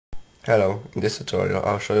Hello, in this tutorial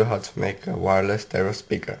I'll show you how to make a wireless stereo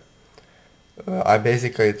speaker. I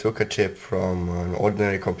basically took a chip from an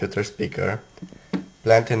ordinary computer speaker,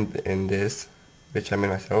 planted in this, which I made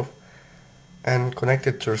myself, and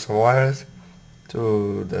connected through some wires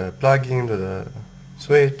to the plug-in, to the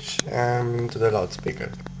switch, and to the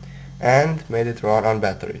loudspeaker, and made it run on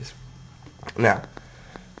batteries. Now,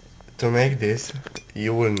 to make this,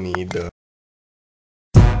 you will need Word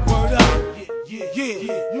up,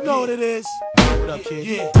 you know what it is. What up, kid?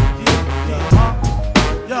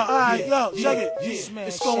 Yo, alright, yo, check it.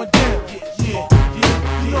 It's going down. You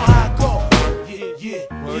know how I go.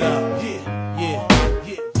 Word up,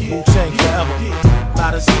 Wu-Tang forever.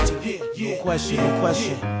 Lotta city. No question, no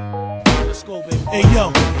question. Let's go, baby. Hey,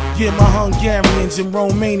 yo, my Hungarians and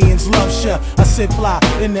Romanians love chef. I sit fly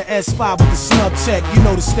in the S5 with the snub tech. You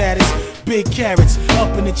know the status. Big carrots,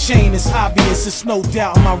 up in the chain, it's obvious, it's no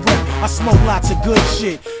doubt in my rep. I smoke lots of good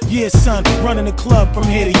shit. Yeah, son, running the club from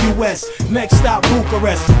here to US. Next stop,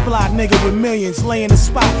 Bucharest. Fly nigga with millions, lay in the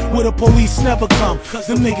spot where the police never come. Cause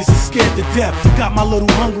them niggas is scared to death. Got my little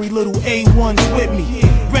hungry little A1s with me.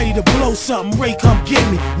 Ready to blow something, Ray, come get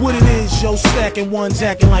me. What it is, yo, stacking ones,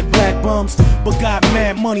 acting like black bums. But got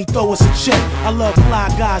mad money, throw us a check. I love fly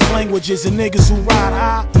guys, languages, and niggas who ride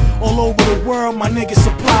high. All over the world, my niggas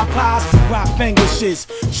supply pies, rock finger shits,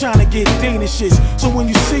 tryna get Danish shits. So when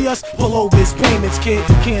you see us, pull over his payments, kid,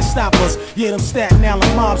 can't stop us. Yeah, them Staten Island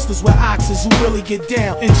mobsters with oxes who really get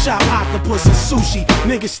down and chop octopus and sushi.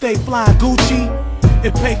 Niggas stay flying Gucci.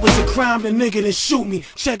 If paper's a crime, then nigga, then shoot me.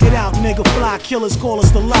 Check it out, nigga, fly killers call us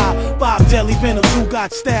the lie. 5 deadly venoms who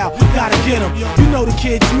got style, gotta get them. You know the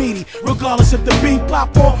kid's meaty. Regardless if the beat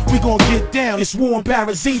pop off, we gon' get down. It's Warren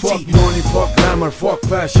Baraziti. Fuck money, fuck glamour, fuck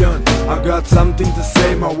fashion. I got something to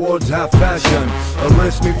say, my words have passion.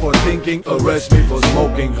 Arrest me for thinking, arrest me for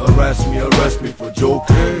smoking. Arrest me for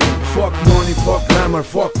joking. Fuck money, fuck glamour,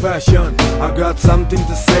 fuck fashion. I got something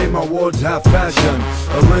to say, my words have passion.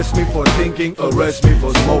 Arrest me for thinking, arrest me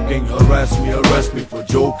for smoking. Arrest me for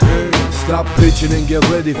joking. Stop bitching and get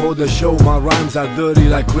ready for the show. My rhymes are dirty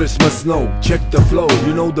like Christmas snow. Check the flow,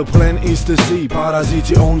 you know the plan is to see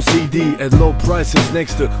Paraziti on CD at low prices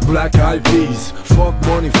next to Black Eyed Peas. Fuck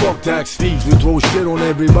money, fuck tax fees. We throw shit on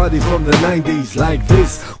everybody from the 90s like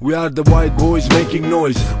this. We are the white boys making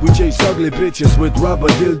noise. We chase ugly bitches with rubber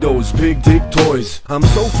dildos, big dick toys. I'm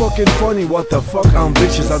so fucking funny, what the fuck, I'm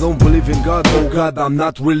vicious. I don't believe in God, oh God, I'm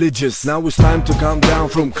not religious. Now it's time to come down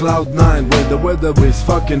from cloud 9 where the weather is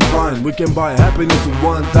fucking fine. We can buy happiness with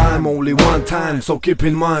one time, only one time. So keep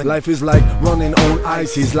in mind, life is like running on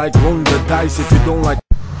ice. It's like rolling the dice if you don't like